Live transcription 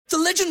The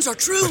legends are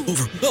true.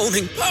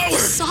 Overwhelming power!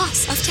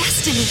 Sauce of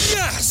destiny.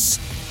 Yes!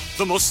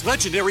 The most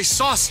legendary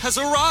sauce has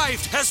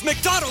arrived as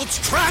McDonald's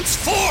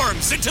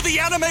transforms into the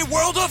anime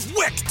world of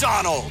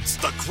WickDonald's.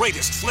 The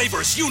greatest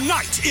flavors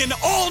unite in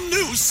all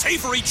new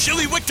savory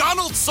chili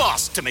McDonald's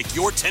sauce to make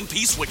your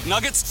 10-piece Wick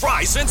Nuggets,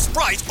 fries, and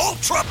Sprite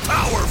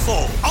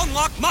ultra-powerful.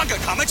 Unlock manga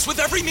comics with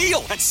every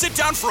meal and sit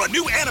down for a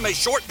new anime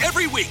short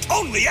every week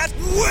only at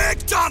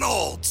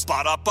WickDonald's.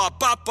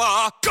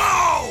 Ba-da-ba-ba-ba,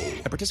 go!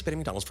 At participating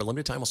McDonald's for a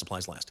limited time while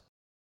supplies last.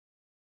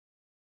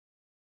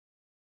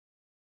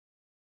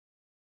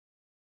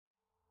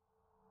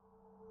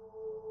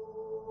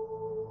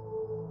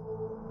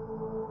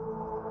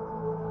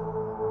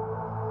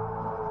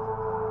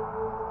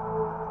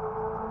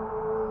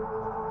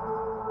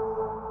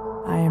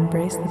 I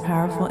embrace the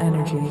powerful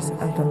energies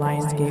of the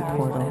Lionsgate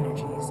portal.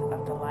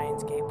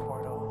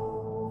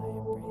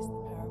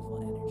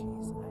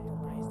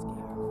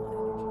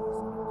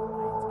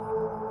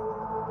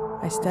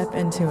 I step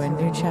into a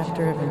new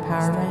chapter of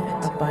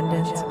empowerment,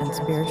 abundance, and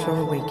spiritual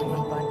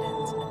awakening.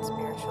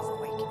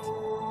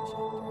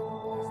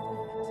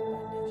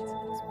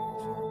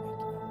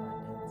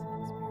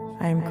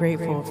 I am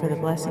grateful for the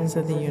blessings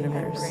of the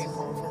universe.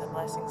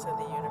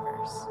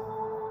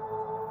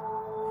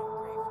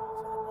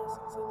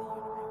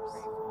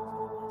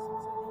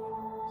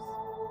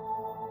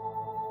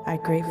 I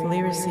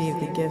gratefully receive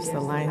the gifts the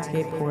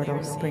Lionsgate portal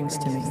brings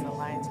to me.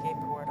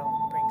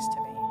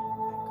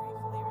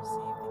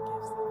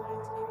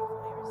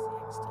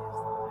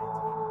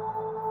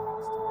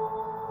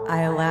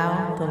 I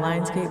allow the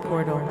Lionsgate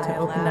portal to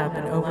open up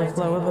an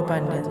overflow of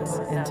abundance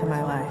into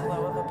my life.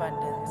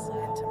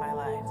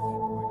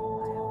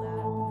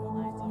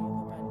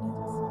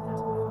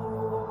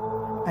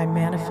 I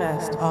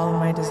manifest all of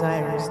my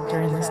desires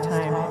during this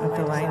time of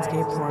the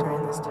Lionsgate portal.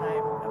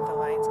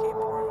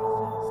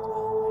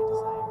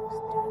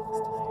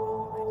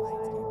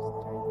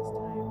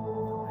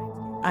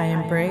 I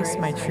embrace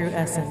my true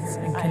essence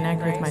and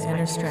connect with my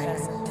inner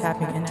strength,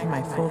 tapping into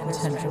my full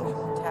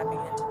potential.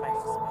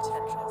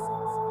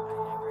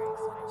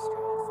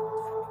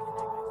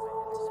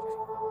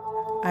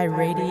 I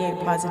radiate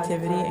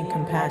positivity and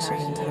compassion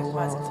into the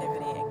world.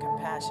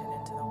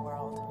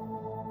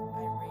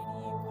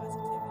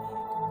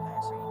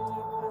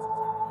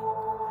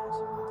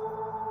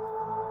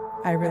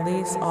 I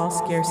release all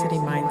scarcity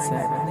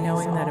mindset,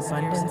 knowing that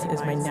abundance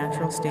is my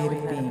natural state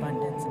of being.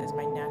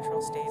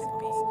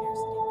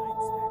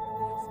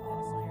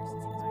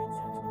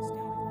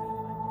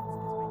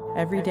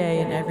 Every day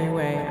in every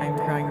way, I'm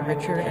growing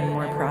richer and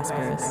more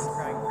prosperous.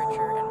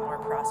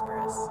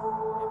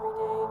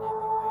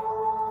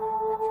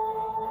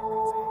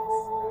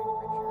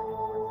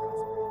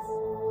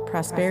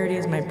 Prosperity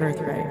is my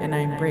birthright, and I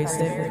embrace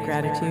it with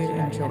gratitude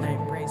and joy.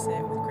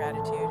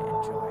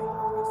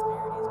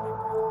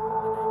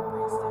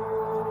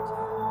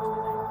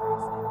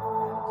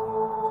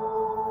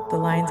 The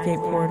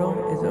Lionsgate portal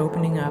is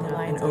opening up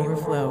an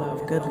overflow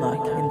of good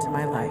luck into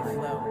my life.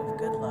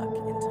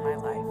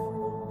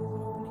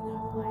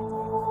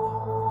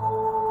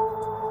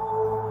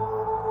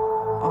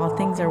 All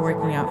things are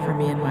working out for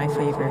me in my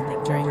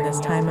favor during this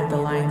time of the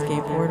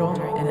Lionsgate portal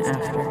and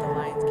after.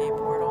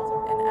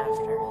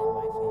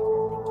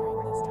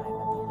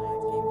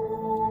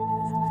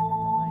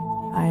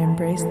 I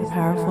embrace the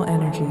powerful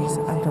energies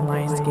of the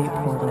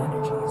Lionsgate portal.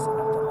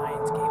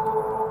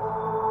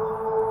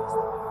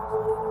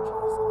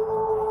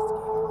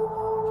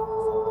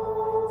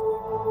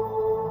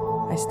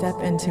 I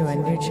step into a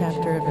new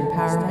chapter of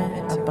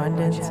empowerment,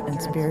 abundance,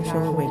 and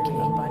spiritual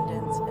awakening.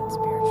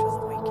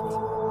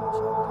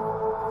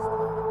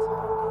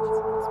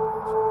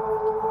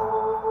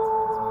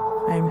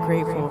 I am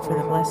grateful for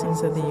the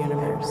blessings of the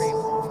universe.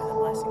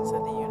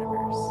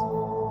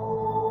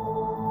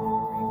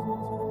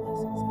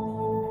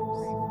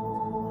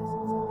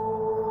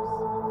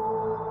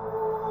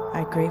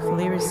 I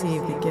gratefully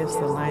receive the gifts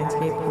the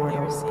Lionsgate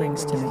portal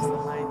brings to me.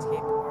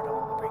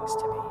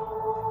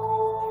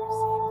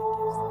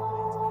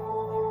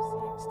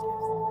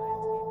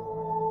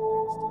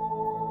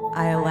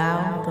 I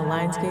allow the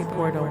Lionsgate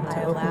portal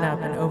to open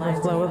up an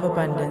overflow of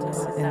abundance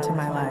into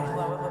my life.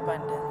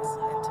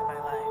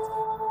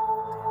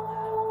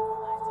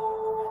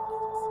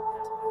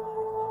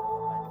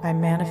 I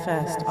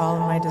manifest all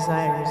of my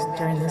desires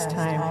during this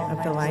time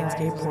of the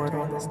Lionsgate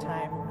portal.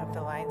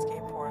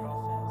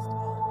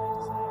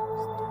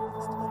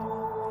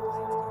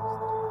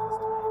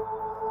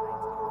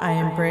 I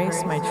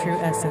embrace my true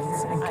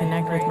essence and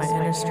connect with my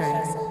inner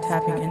strength,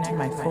 tapping into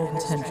my full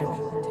potential.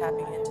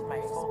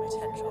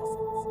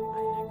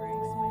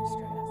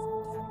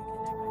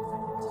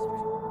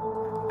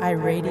 I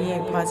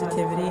radiate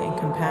positivity and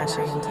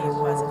compassion into the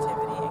world.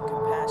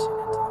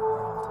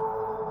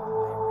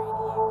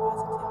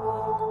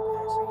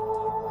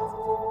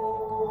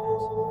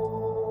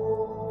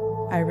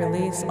 I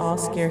release all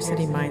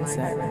scarcity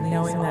mindset,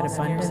 knowing that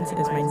abundance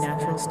is my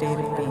natural state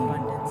of being.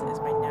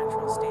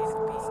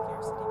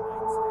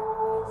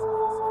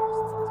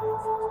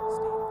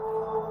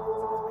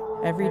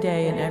 Every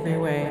day in every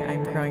way,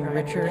 I'm growing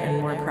richer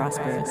and more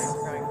prosperous.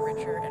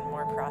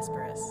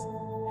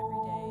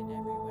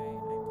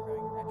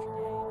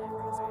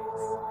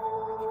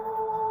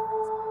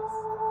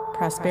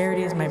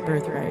 Prosperity is my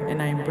birthright,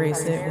 and I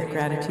embrace it with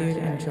gratitude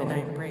and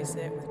joy.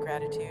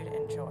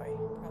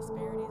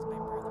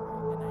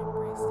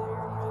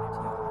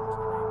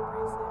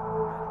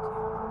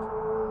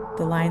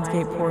 The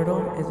Lionsgate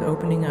portal is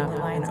opening up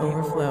an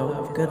overflow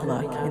of good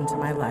luck into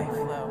my life.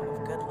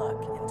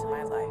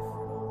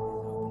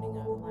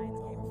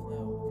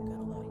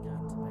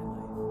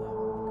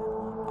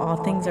 All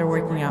things are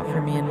working out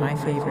for me in my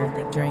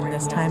favor during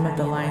this time of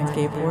the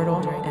Lionsgate portal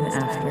and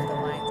after.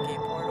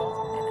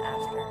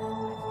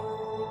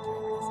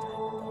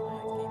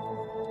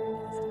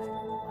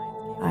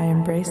 I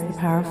embrace the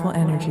powerful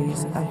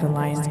energies of the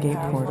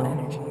Lionsgate portal.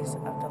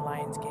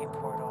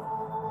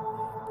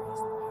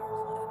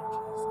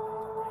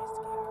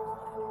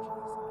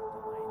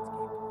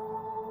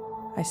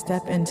 I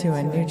step into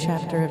a new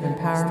chapter of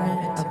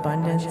empowerment,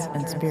 abundance,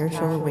 and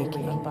spiritual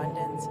awakening.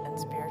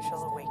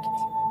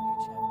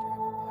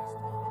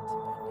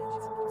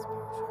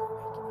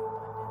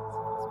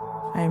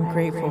 I am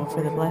grateful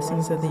for the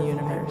blessings of the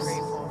universe.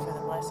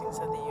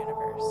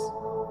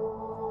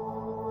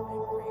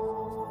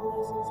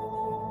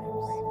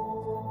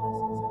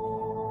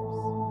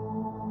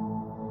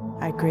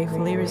 I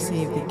gratefully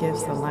receive the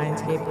gifts the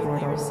Lionsgate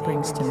portal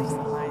brings to me.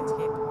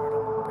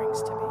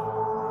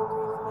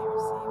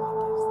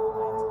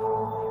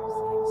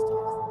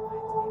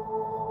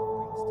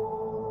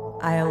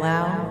 I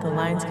allow the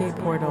Lionsgate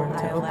portal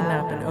to open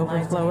up an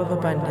overflow of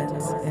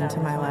abundance into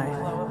my life.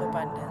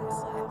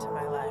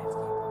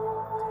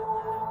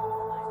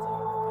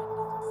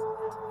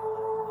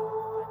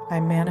 I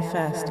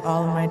manifest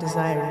all of my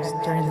desires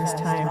during this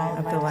time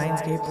of the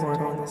Lionsgate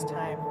portal.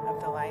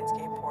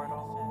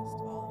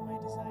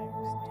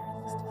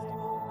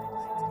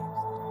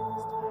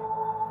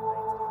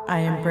 I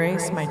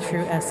embrace my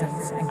true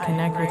essence and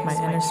connect with my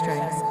inner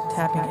strength,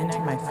 tapping into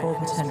my full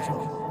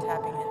potential.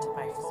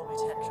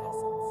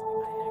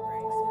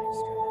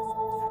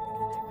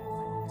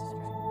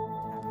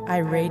 I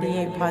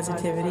radiate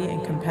positivity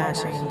and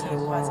compassion into the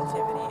world.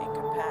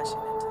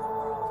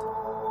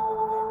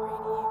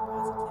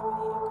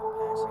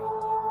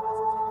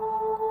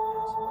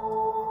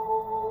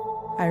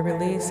 I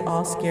release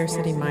all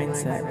scarcity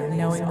mindset,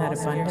 knowing that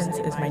abundance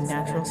is my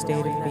natural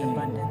state of being.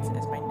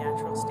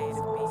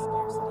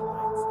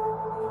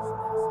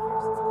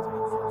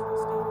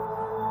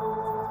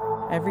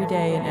 Every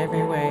day in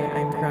every way,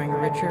 I'm growing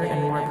richer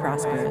and more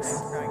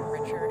prosperous.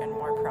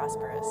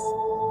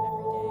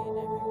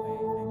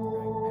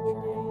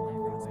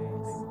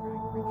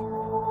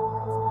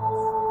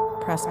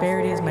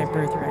 Prosperity is my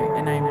birthright,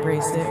 and I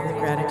embrace it with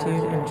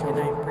gratitude and joy.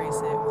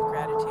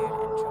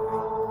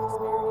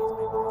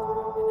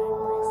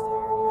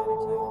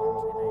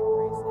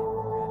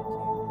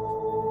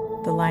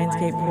 The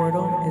Lionsgate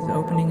portal is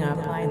opening up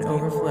an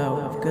overflow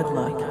of good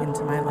luck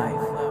into my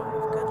life.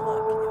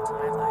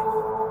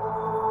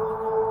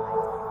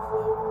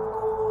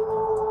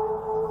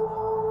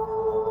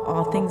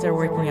 All things are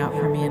working out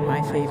for me in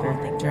my favor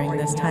during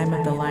this time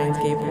of the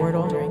Lionsgate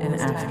portal and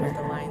after.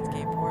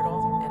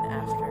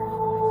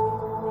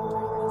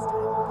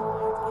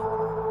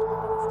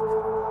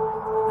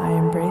 I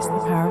embrace the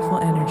powerful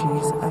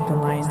energies of the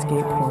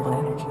Lionsgate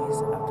portal.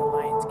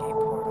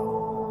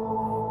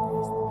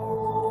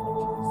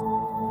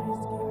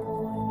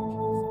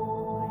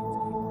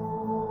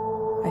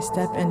 I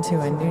step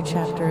into a new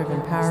chapter of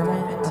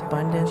empowerment,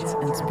 abundance,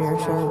 and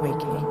spiritual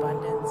awakening.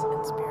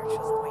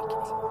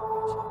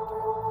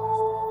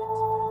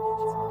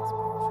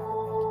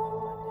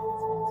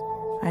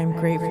 I am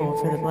grateful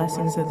for the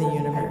blessings of the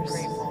universe.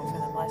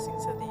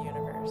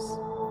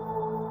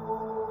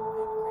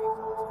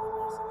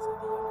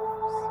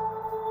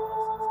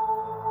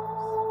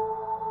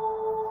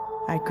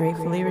 I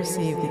gratefully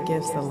receive the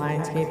gifts the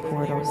Lionsgate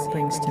portal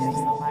brings to me.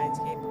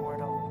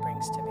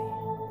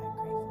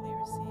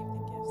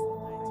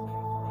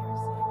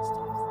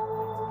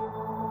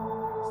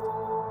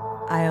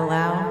 I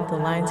allow the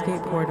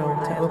Lionsgate portal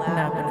to open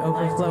up an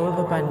overflow of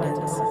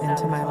abundance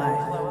into my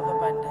life.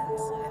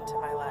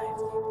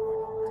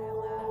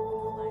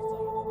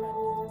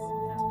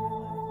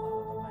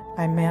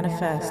 I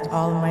manifest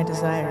all of my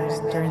desires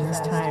during this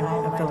time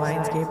of the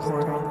Lionsgate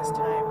portal.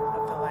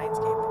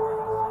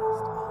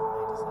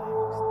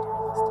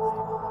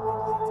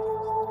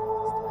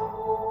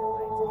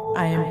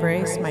 I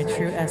embrace my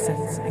true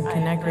essence and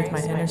connect with my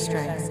inner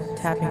strength,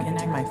 tapping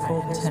into my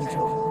full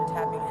potential.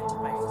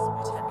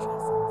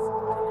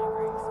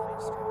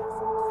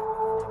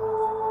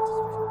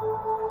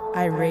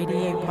 I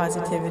radiate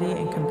positivity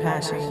and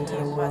compassion into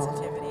the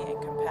world.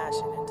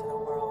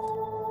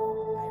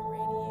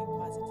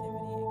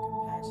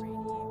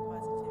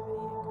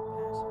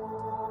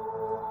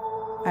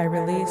 I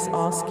release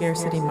all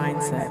scarcity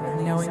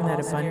mindset, knowing that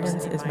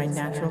abundance is my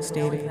natural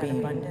state of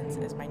being.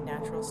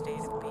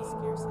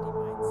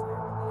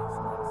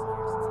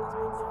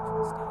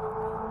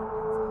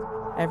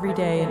 Every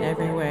day in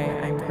every way,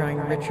 I'm growing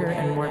richer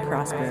and more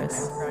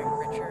prosperous.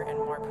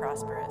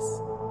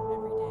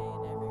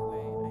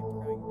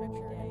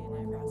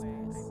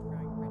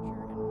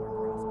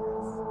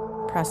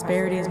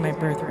 Prosperity is my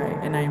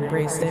birthright, and I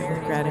embrace it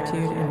with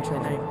gratitude and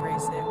joy.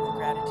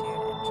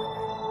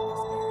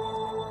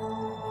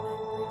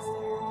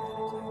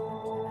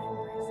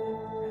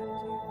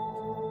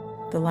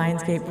 The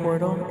Lionsgate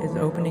portal is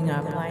opening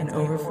up an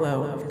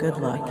overflow of good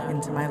luck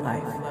into my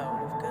life.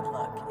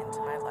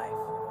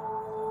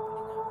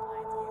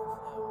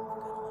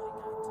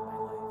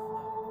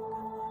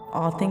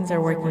 All things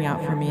are working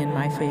out for me in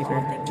my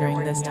favor during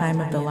this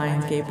time of the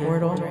Lionsgate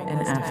portal and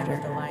after.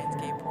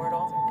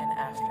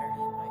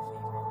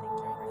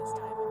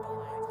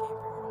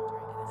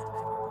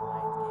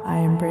 I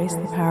embrace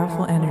the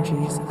powerful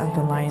energies of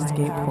the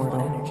Lionsgate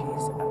portal.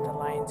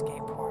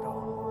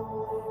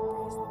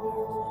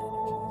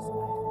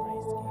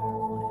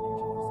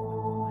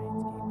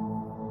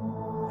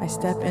 I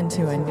step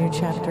into a new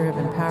chapter of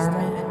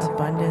empowerment,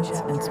 abundance,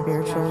 and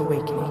spiritual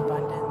awakening.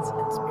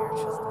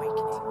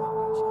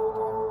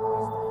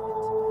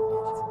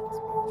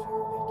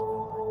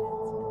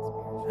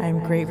 I am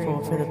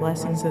grateful for the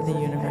blessings of the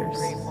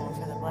universe.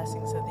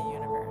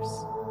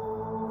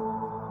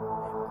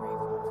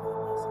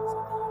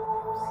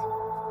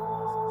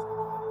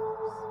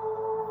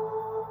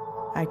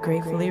 I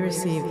gratefully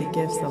receive the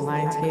gifts the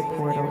Lionsgate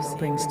portal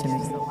brings to me.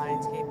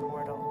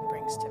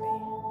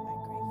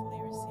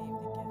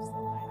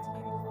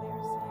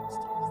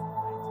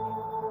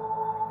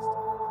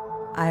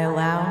 I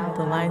allow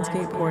the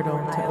Lionsgate portal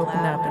to open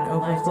up an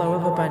overflow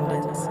of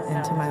abundance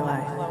into my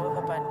life.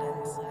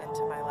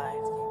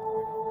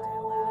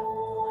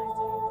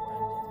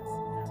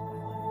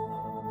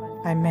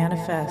 I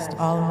manifest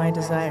all of my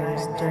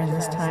desires during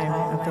this time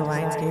of the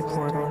Lionsgate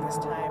portal.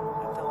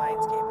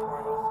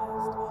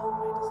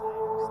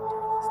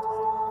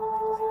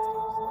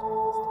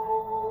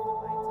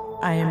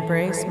 I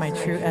embrace my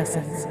true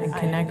essence and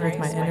connect with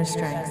my inner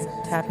strength,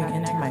 tapping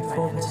into my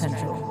full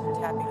potential.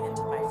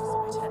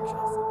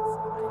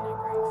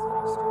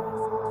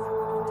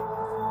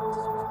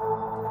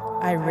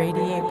 I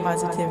radiate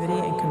positivity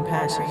and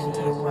compassion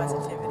into the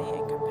world.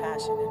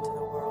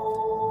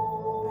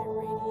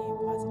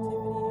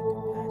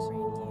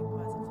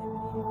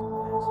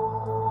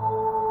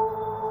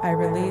 I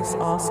release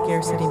all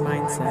scarcity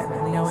mindset,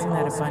 knowing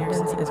that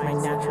abundance is my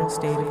natural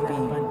state of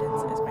being.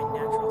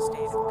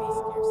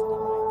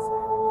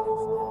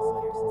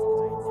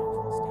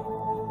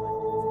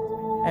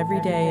 Every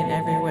day in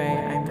every way,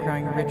 I'm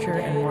growing richer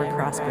and more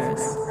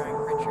prosperous.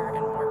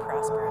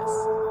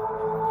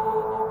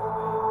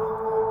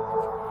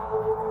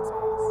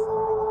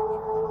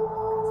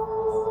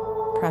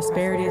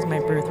 Prosperity is my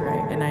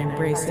birthright, and I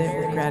embrace it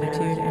with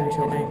gratitude and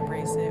joy.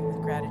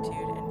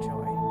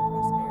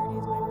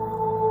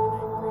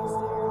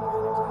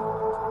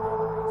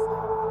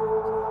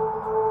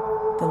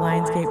 The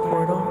Lionsgate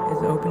portal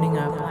is opening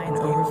up an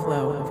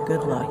overflow of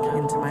good luck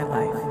into my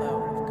life.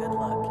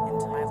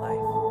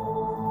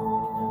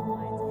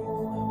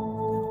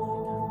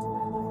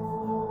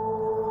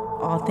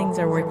 All things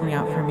are working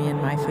out for me in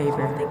my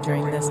favor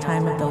during this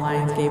time of the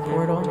Lionsgate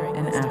portal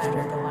and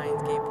after.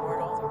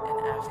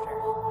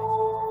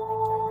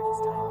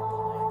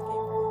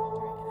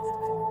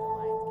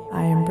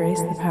 I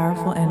embrace the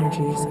powerful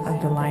energies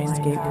of the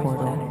Lionsgate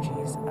portal.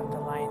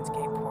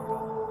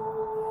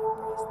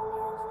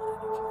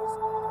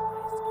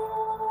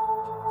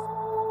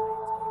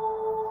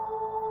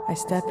 I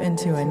step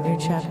into a new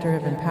chapter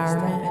of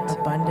empowerment,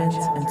 abundance,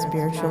 and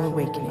spiritual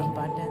awakening.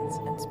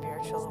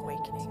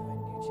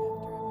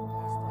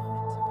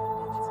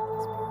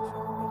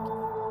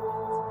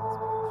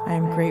 I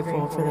am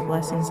grateful for the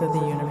blessings of the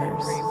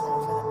universe.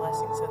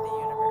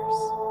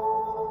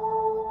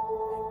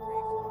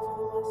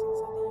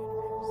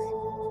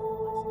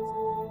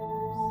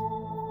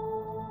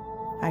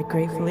 I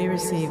gratefully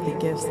receive the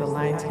gifts the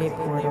Lionsgate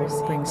portal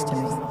brings to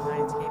me.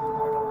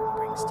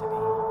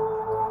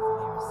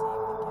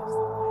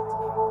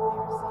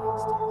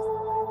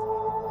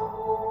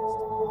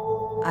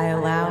 I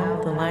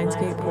allow the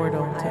Lionsgate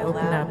portal to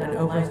open up an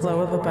overflow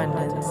of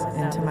abundance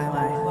into my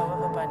life.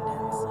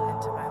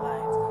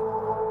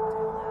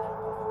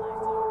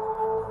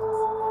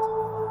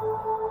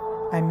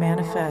 I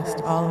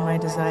manifest all of my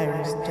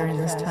desires during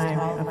this time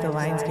of the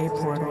Lionsgate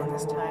portal.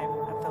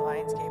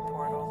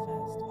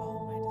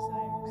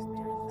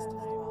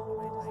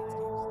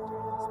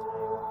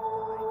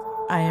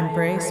 I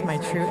embrace my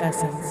true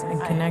essence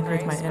and connect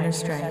with my inner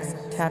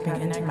strength,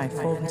 tapping into my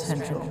full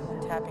potential.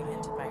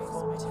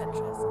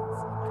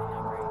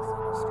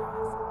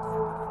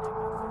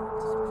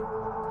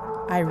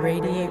 I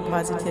radiate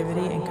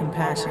positivity and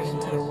compassion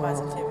into the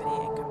world.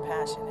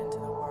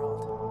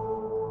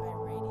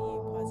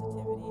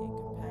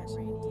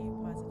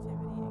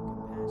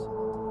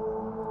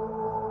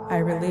 I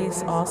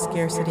release all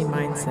scarcity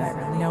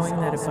mindset, knowing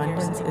that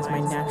abundance is my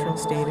natural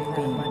state of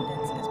being.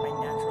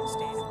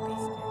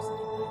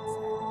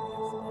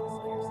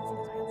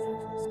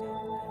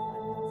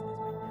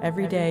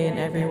 Every day in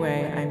every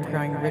way, I'm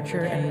growing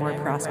richer and more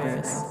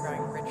prosperous.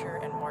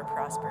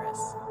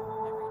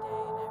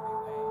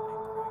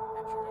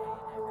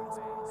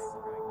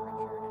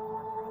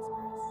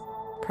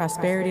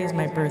 Prosperity is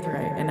my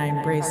birthright, and I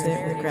embrace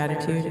it with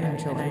gratitude and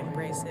joy.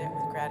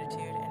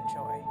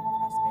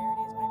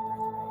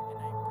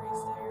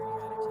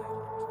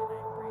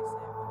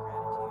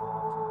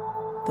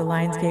 The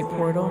Lionsgate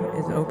portal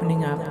is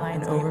opening up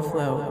an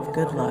overflow of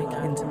good luck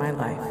into my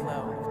life.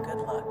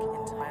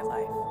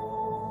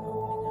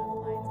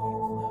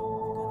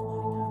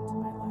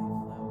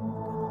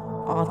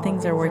 All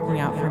things are working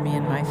out for me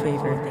in my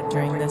favor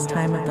during this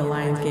time of the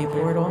Lionsgate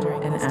portal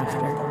and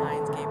after.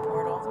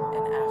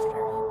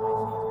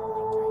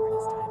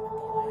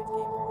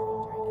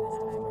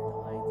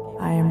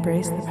 I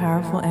embrace the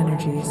powerful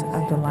energies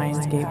of the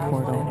Lionsgate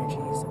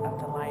portal.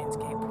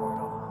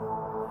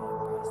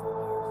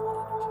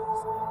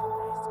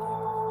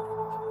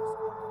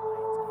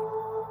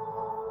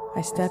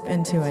 I step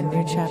into a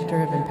new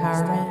chapter of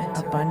empowerment,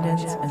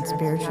 abundance, and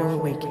spiritual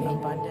awakening.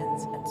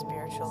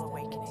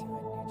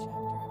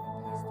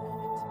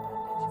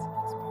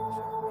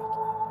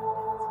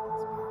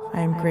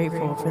 I am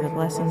grateful for the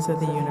blessings of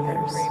the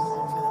universe.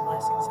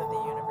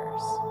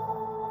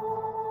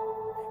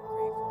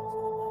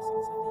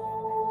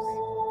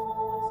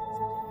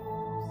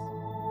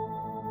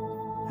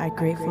 I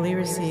gratefully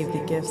receive the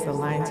gifts the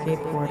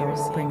Lionsgate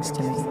portal brings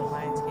to me.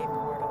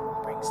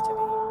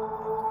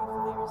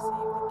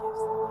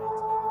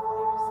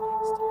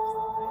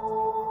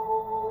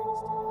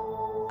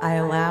 I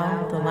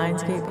allow the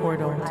Lionsgate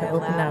portal to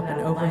open up an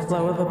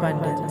overflow of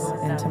abundance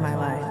into my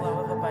life.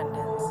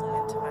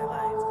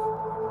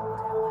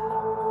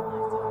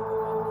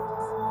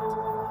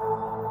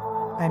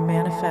 I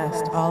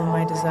manifest all of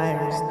my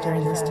desires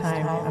during this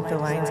time of the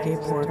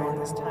Lionsgate portal.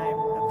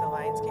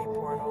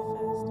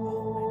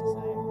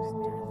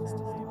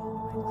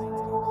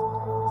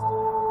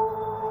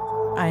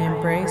 I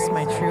embrace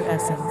my true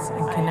essence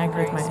and connect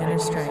with my inner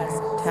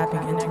strength,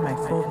 tapping into my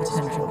full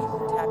potential.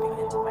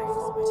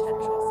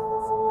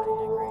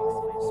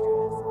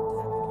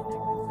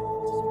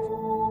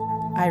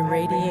 I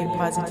radiate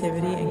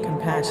positivity and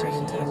compassion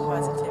into the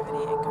world.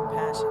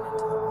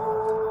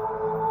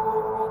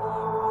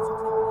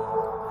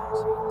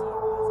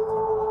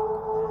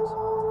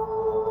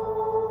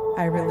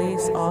 I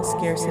release all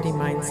scarcity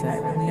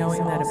mindset,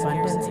 knowing that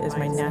abundance is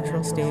my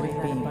natural state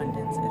of being.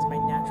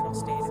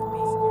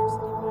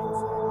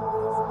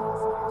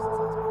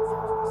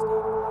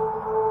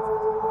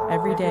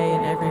 Every day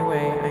in every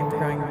way, I'm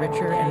growing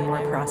richer and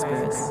more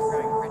prosperous.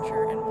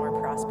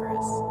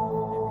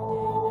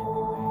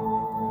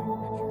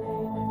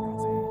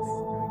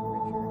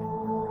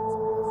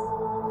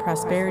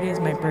 Prosperity is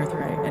my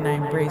birthright, and I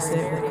embrace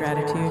it with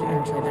gratitude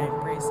and joy.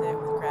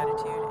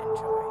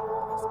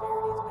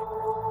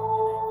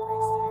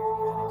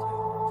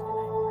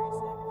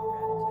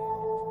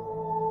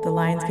 The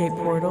Lionsgate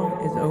portal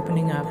is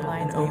opening up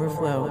an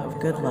overflow of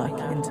good luck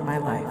into my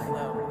life.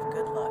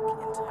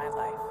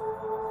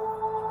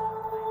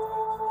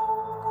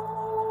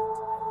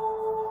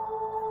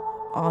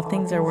 All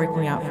things are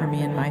working out for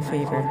me in my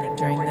favor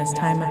during this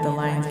time of the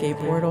Lionsgate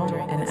portal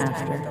and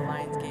after.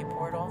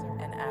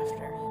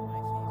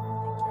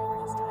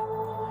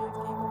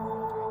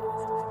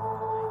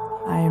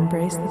 I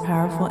embrace the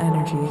powerful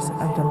energies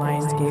of the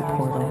Lionsgate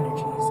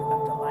portal.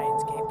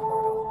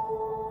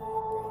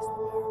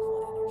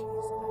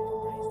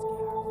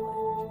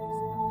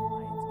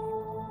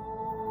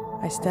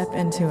 I step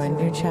into a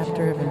new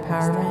chapter of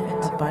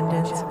empowerment,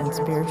 abundance, and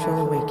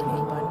spiritual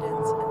awakening.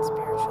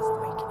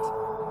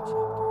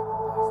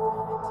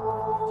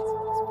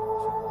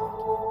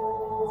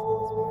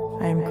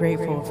 I am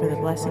grateful for the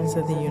blessings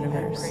of the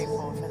universe.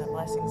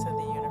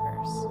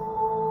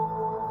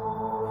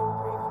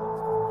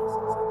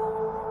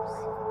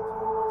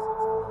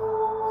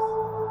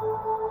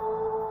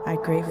 I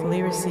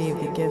gratefully receive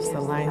the gifts the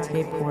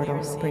Lionsgate portal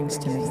brings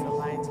to me.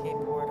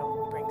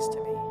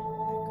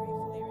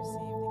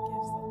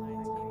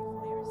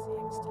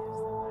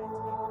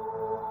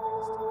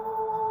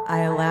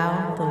 I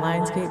allow the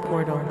Lionsgate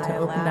portal to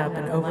open up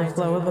an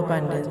overflow of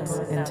abundance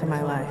into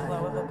my life.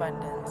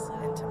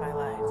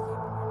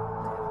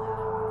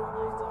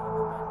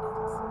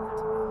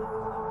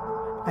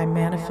 I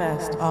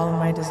manifest all of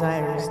my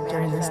desires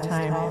during this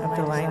time of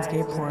the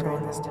Lionsgate portal.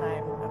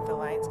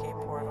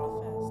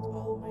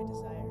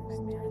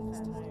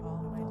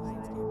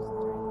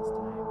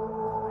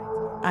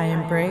 I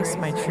embrace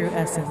my true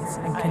essence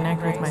and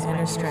connect with my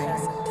inner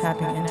strength,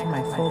 tapping into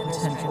my full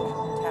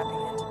potential.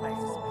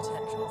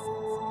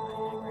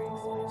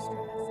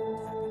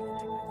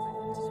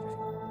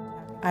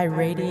 I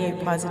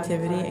radiate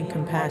positivity and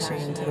compassion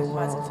into the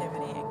world.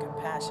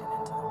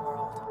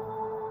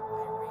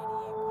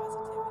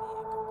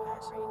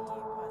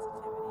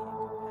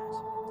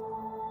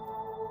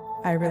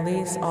 I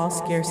release all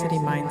scarcity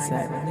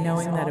mindset,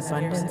 knowing that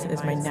abundance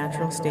is my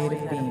natural state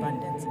of being.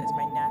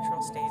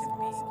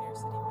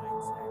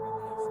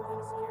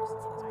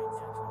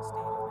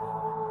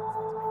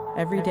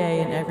 Every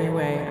day in every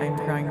way, I'm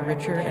growing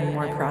richer and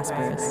more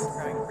prosperous.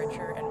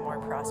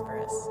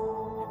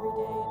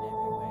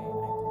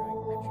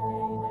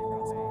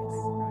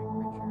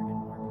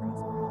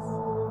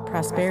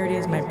 Prosperity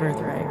is my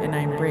birthright, and I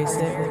embrace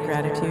it with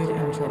gratitude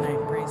and joy.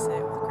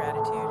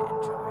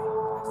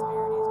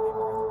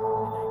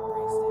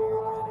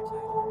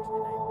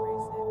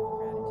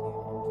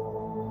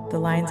 The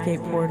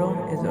Lionsgate portal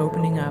is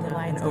opening up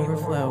an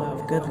overflow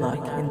of good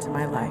luck into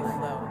my life.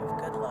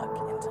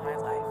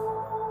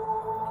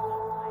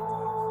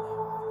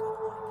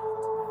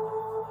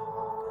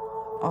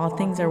 All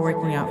things are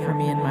working out for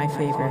me in my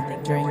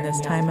favor during this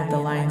time of the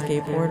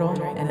Lionsgate portal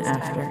and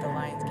after.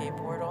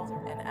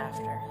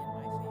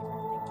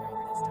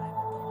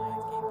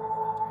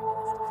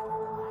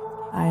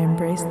 I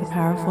embrace the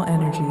powerful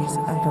energies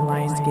of the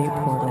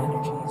Lionsgate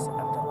portal.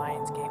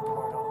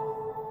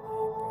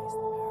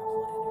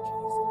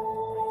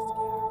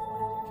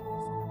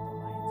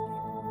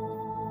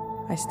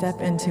 I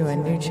step into a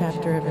new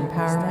chapter of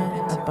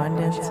empowerment,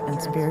 abundance, and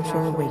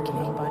spiritual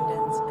awakening.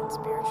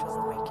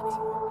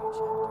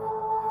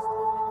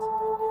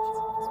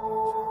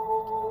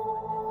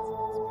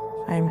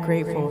 I am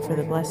grateful for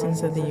the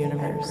blessings of the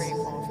universe.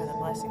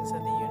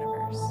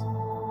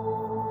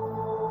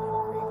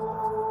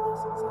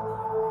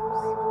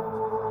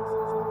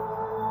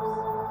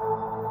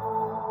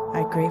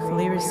 I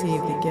gratefully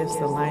receive the gifts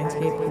the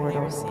Lionsgate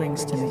portal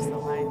brings to me.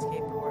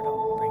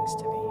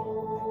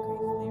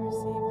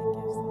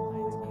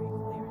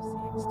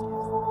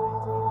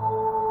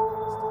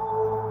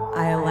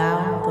 I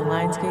allow the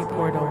Lionsgate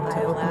portal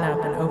to open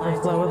up an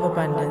overflow of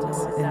abundance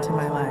into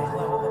my life.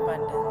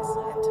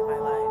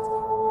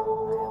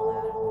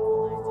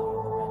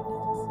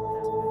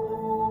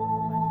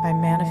 I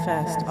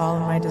manifest all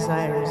of my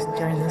desires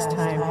during this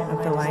time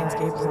of the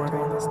Lionsgate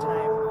portal.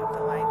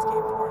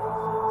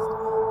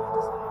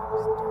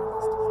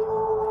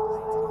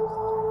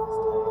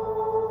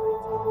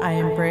 I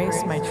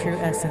embrace my true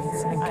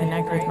essence and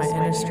connect with my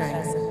inner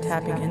strength,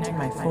 tapping into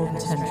my full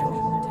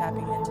potential.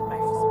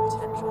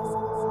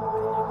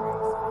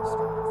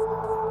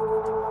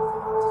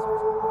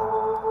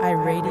 I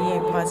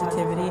radiate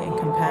positivity and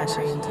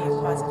compassion into the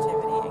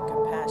world.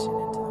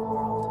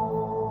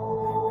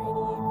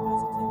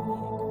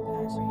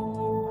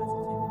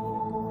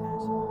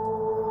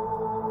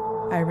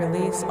 I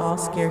release all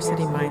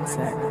scarcity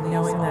mindset,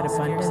 knowing that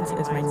abundance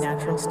is my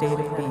natural state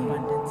of being.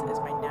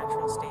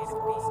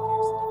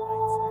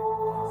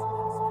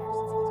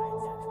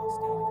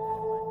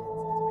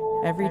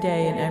 Every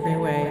day in every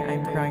way,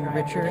 I'm growing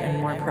richer and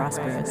more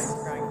prosperous.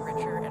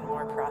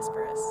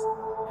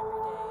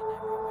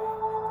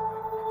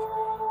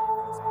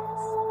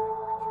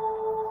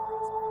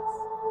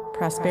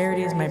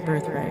 Prosperity is my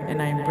birthright,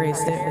 and I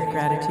embrace it with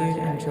gratitude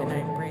and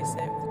joy.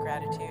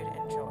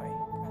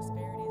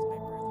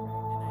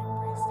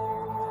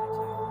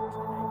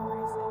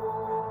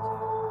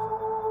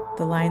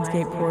 The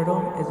Lionsgate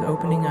portal is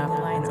opening up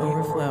an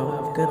overflow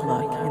of good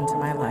luck into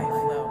my life.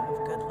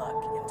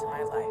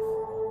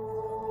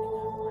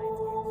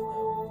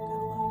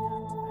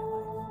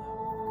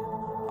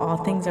 All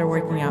things are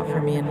working out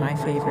for me in my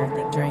favor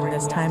during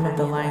this time of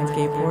the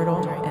Lionsgate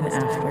portal and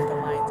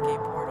after.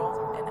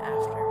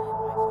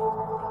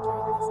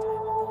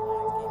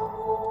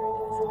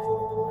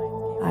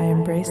 I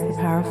embrace the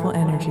powerful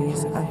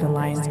energies of the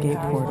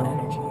Lionsgate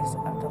portal.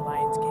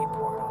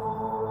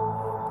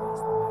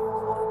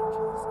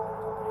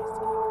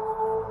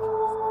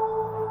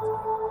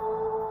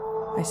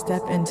 I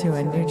step into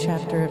a new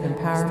chapter of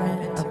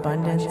empowerment,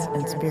 abundance,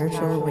 and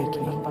spiritual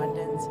awakening.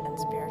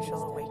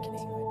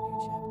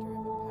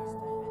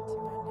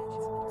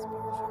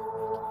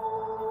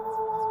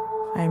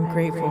 I am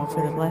grateful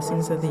for the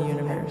blessings of the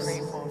universe.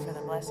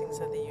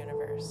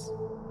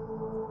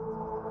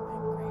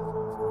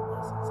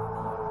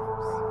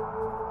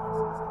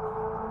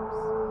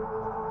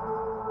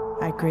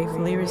 I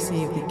gratefully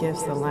receive the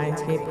gifts the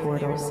Lionsgate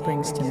portal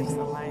brings to me.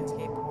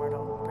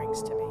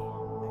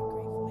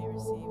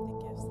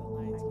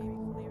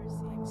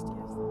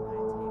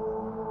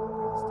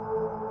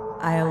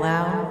 I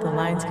allow the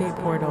Lionsgate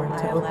portal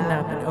to open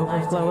up an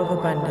overflow of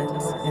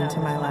abundance into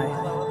my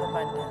life.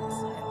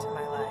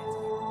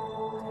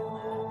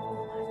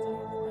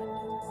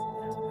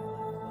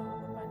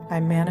 I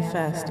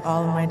manifest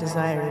all of my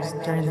desires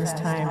during this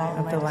time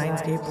of the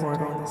Lionsgate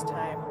portal.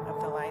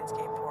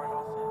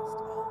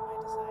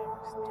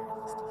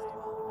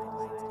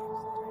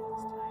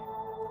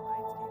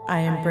 I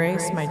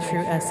embrace my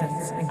true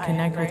essence and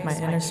connect with my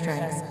inner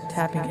strength,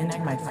 tapping into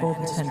my full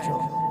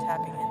potential.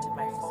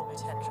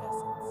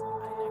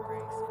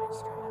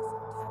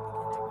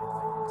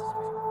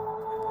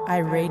 I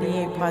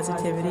radiate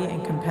positivity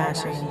and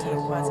compassion into the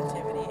world.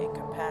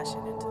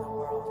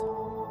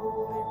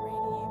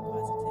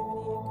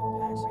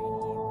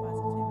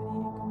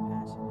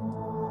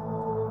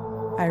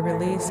 I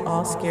release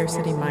all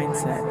scarcity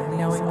mindset,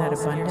 knowing that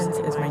abundance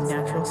is my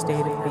natural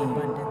state of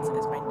being.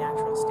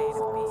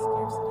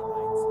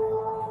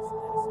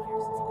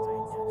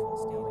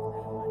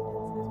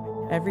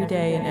 Every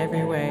day in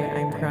every way,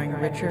 I'm growing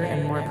richer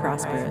and more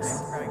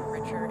prosperous.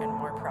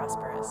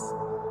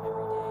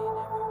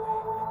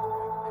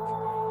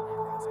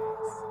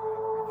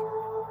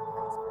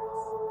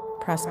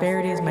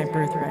 Prosperity is my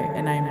birthright,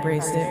 and I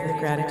embrace it with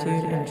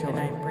gratitude and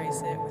joy.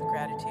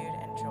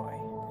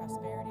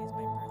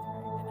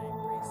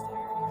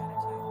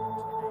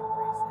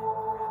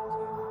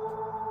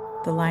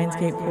 The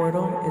Lionsgate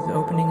portal is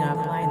opening up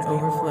an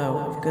overflow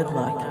of good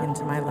luck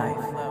into my life.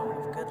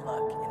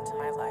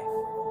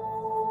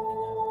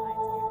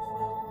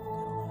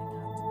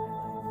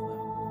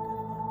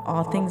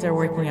 All things are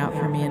working out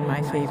for me in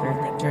my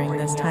favor during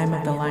this time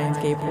of the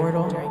Lionsgate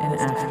portal and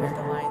after.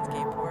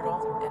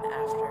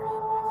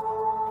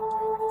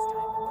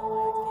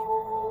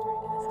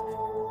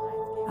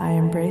 I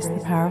embrace the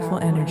powerful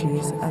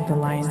energies of the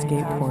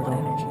Lionsgate portal.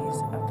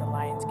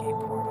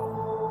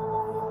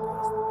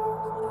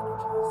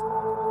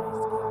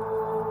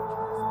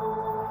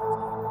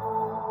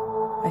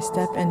 I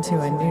step into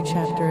a new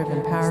chapter of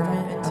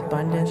empowerment,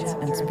 abundance,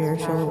 and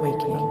spiritual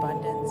awakening.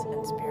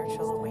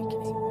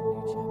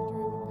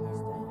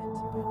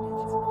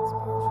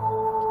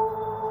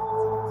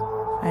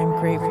 I am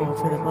grateful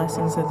for the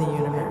blessings of the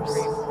universe.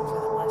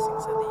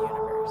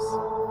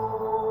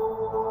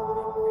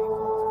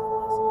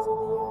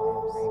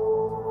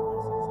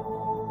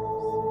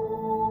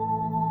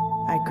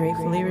 I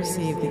gratefully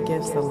receive the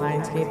gifts the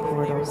Lionsgate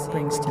portal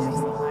brings to me.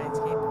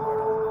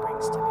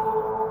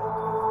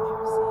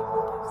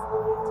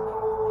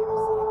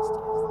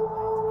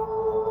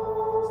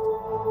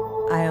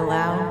 I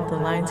allow the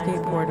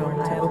Lionsgate portal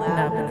to open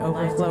up an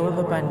overflow of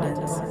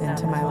abundance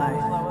into my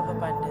life.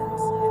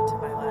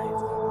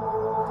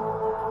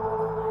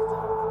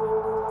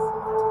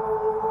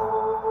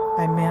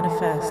 I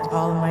manifest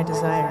all of my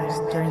desires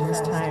during this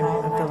time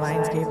of the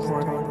Lionsgate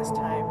portal.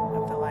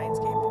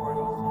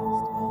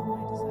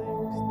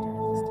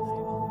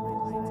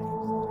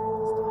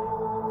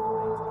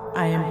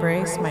 I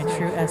embrace my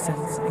true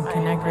essence and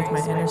connect with my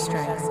inner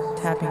strength,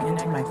 tapping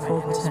into my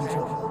full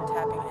potential.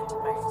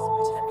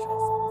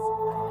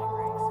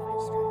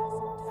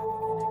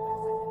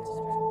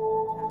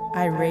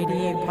 I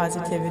radiate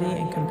positivity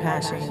and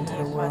compassion into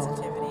the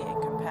world.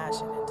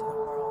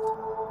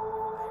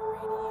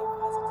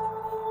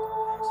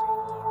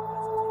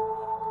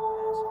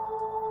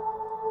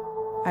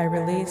 I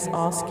release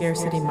all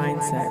scarcity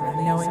mindset,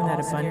 knowing that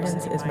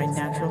abundance is my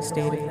natural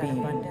state of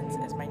being.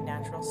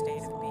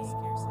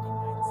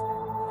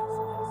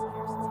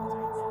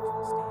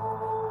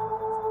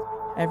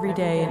 Every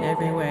day in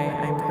every way,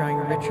 I'm growing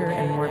richer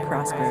and more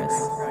prosperous.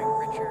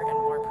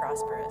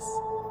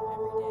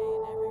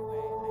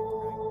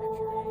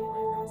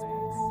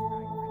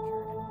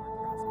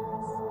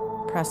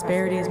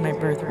 Prosperity is my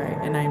birthright,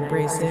 and I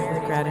embrace it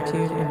with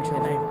gratitude and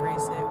joy.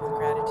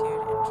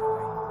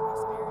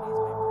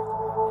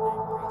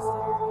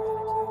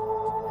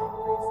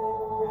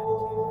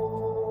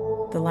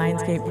 The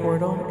Lionsgate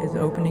portal is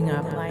opening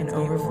up an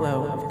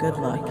overflow of good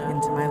luck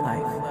into my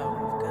life.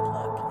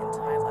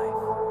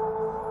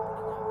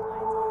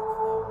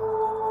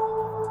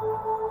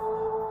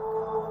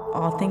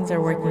 All things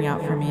are working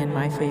out for me in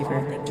my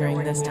favor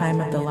during this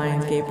time of the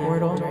Lionsgate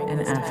portal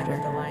and after.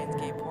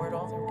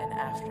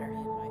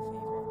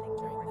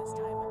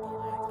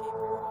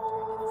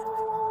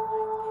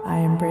 I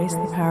embrace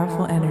the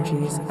powerful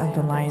energies of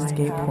the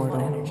Lionsgate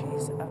portal.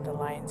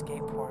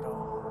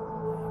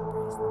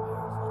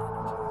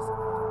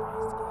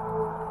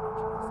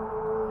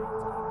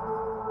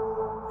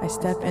 I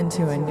step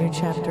into a new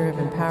chapter of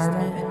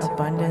empowerment,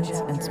 abundance,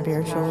 and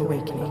spiritual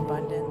awakening.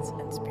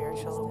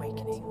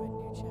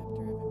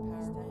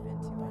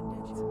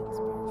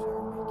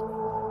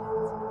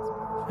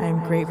 I am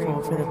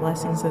grateful for the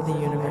blessings of the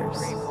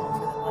universe.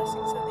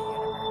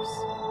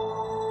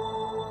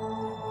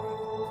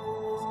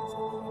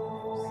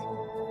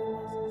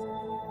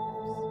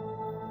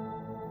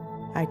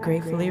 I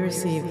gratefully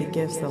receive the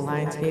gifts the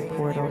Lionsgate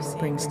portal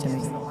brings to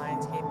me.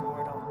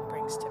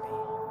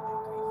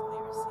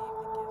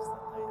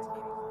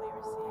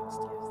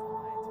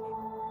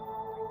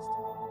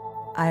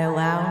 I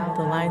allow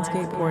the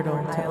Lionsgate portal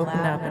to open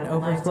up an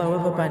overflow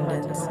of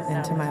abundance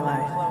into my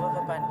life.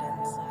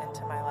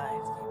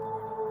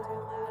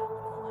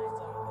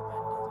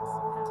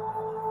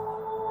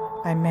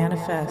 I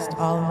manifest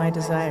all of my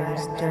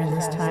desires during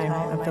this time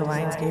of the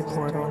Lionsgate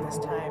portal.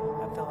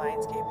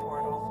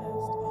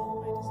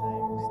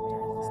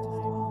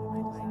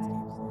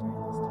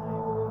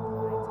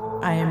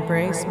 I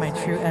embrace my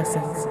true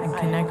essence and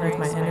connect with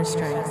my inner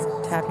strength,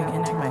 tapping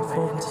into my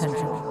full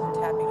potential.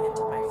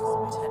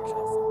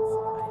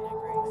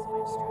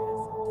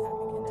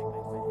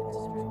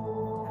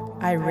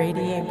 I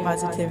radiate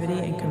positivity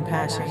and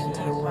compassion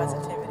into the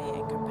world.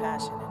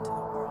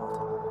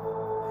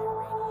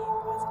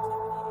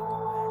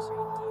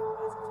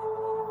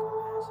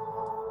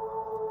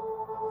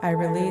 I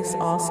release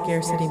all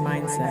scarcity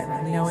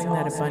mindset, knowing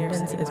that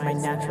abundance is my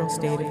natural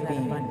state of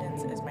being.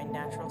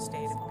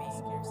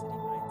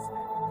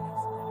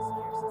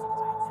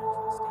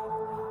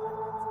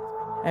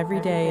 Every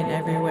day in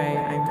every way,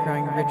 I'm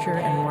growing richer richer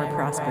and more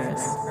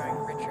prosperous.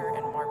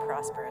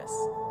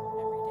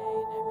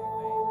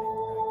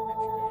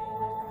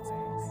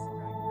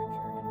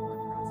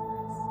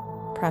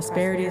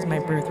 Prosperity is my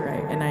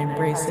birthright, and I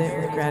embrace it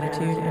with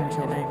gratitude and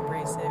joy.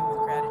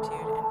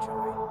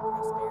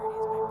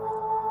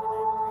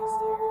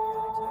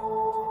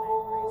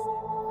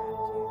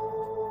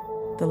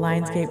 The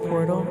Lionsgate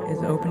portal is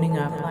opening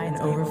up an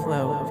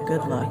overflow of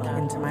good luck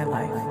into my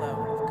life.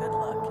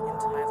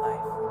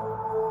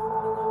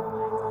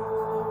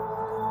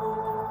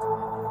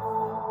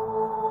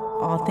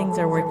 All things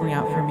are working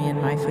out for me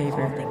in my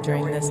favor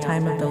during this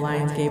time of the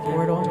Lionsgate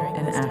portal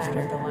and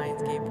after.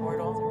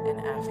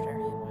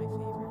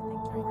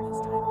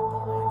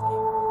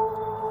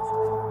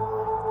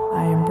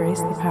 I embrace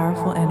the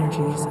powerful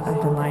energies of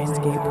the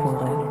Lionsgate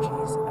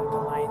portal.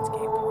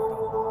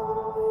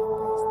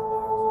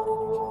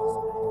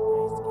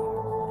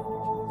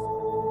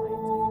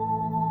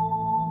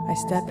 I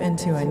step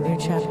into a new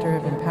chapter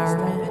of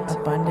empowerment,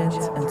 abundance,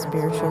 and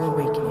spiritual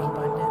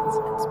awakening.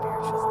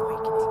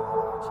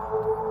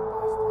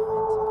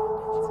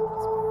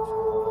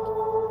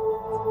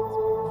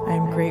 I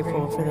am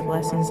grateful for the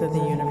blessings of the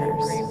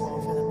universe.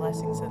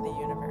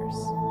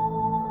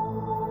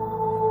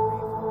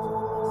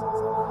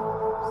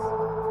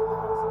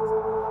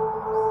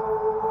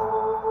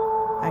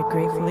 I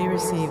gratefully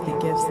receive the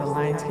gifts the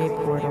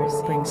Lionsgate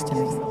portal brings to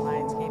me.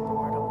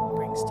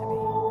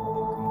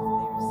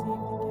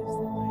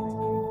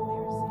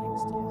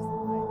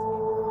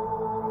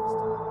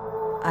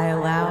 I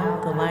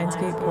allow the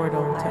Lionsgate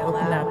portal to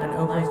open up an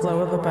overflow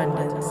of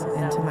abundance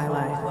into my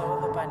life.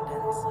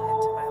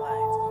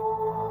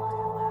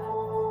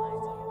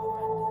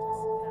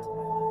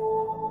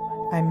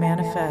 I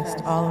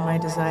manifest all of my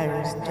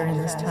desires during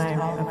this time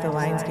of the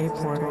Lionsgate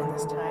portal.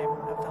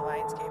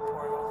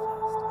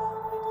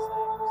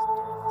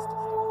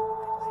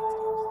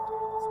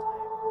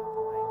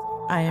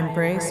 I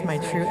embrace my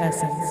true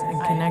essence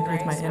and connect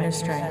with my inner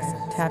strength,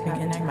 tapping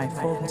into my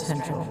full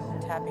potential.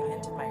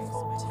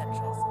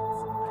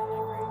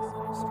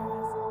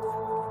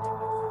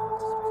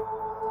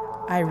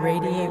 I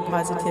radiate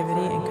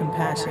positivity and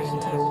compassion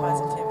into the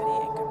world.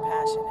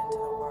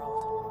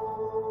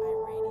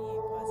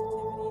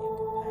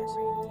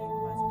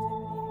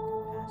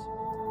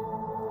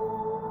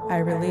 I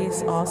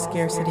release all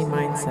scarcity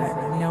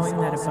mindset, knowing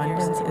that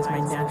abundance is my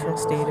natural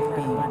state of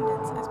being.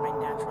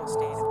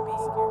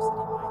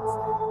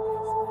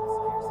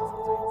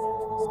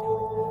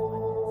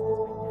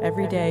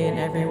 Every day in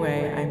every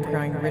way, I'm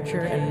growing richer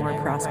and more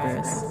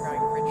prosperous.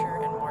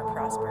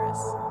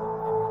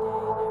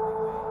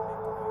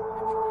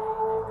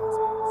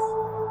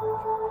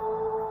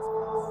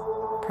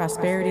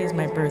 Prosperity is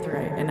my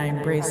birthright, and I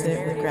embrace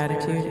it with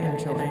gratitude and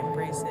joy.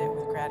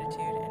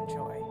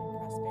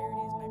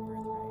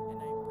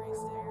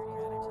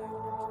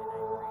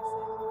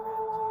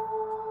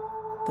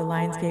 The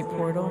Lionsgate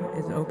portal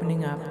is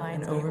opening up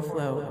an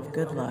overflow of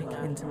good luck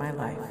into my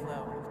life.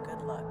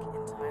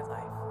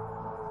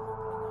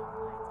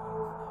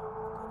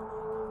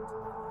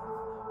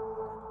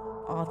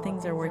 All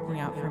things are working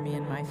out for me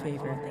in my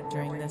favor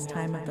during this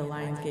time of the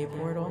Lionsgate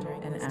portal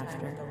and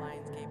after.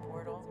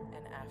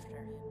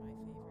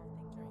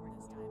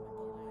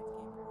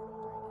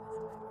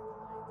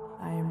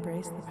 I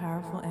embrace the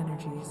powerful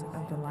energies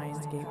of the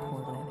Lionsgate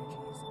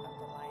portal.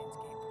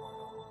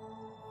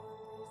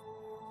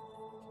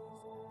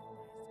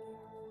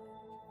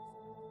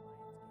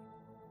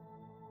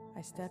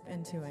 I step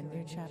into a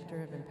new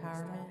chapter of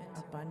empowerment,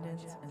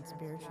 abundance, and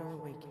spiritual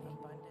awakening.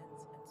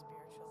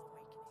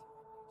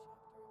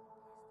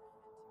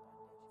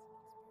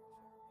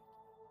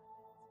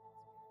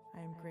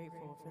 I am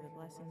grateful for the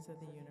blessings of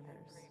the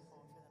universe.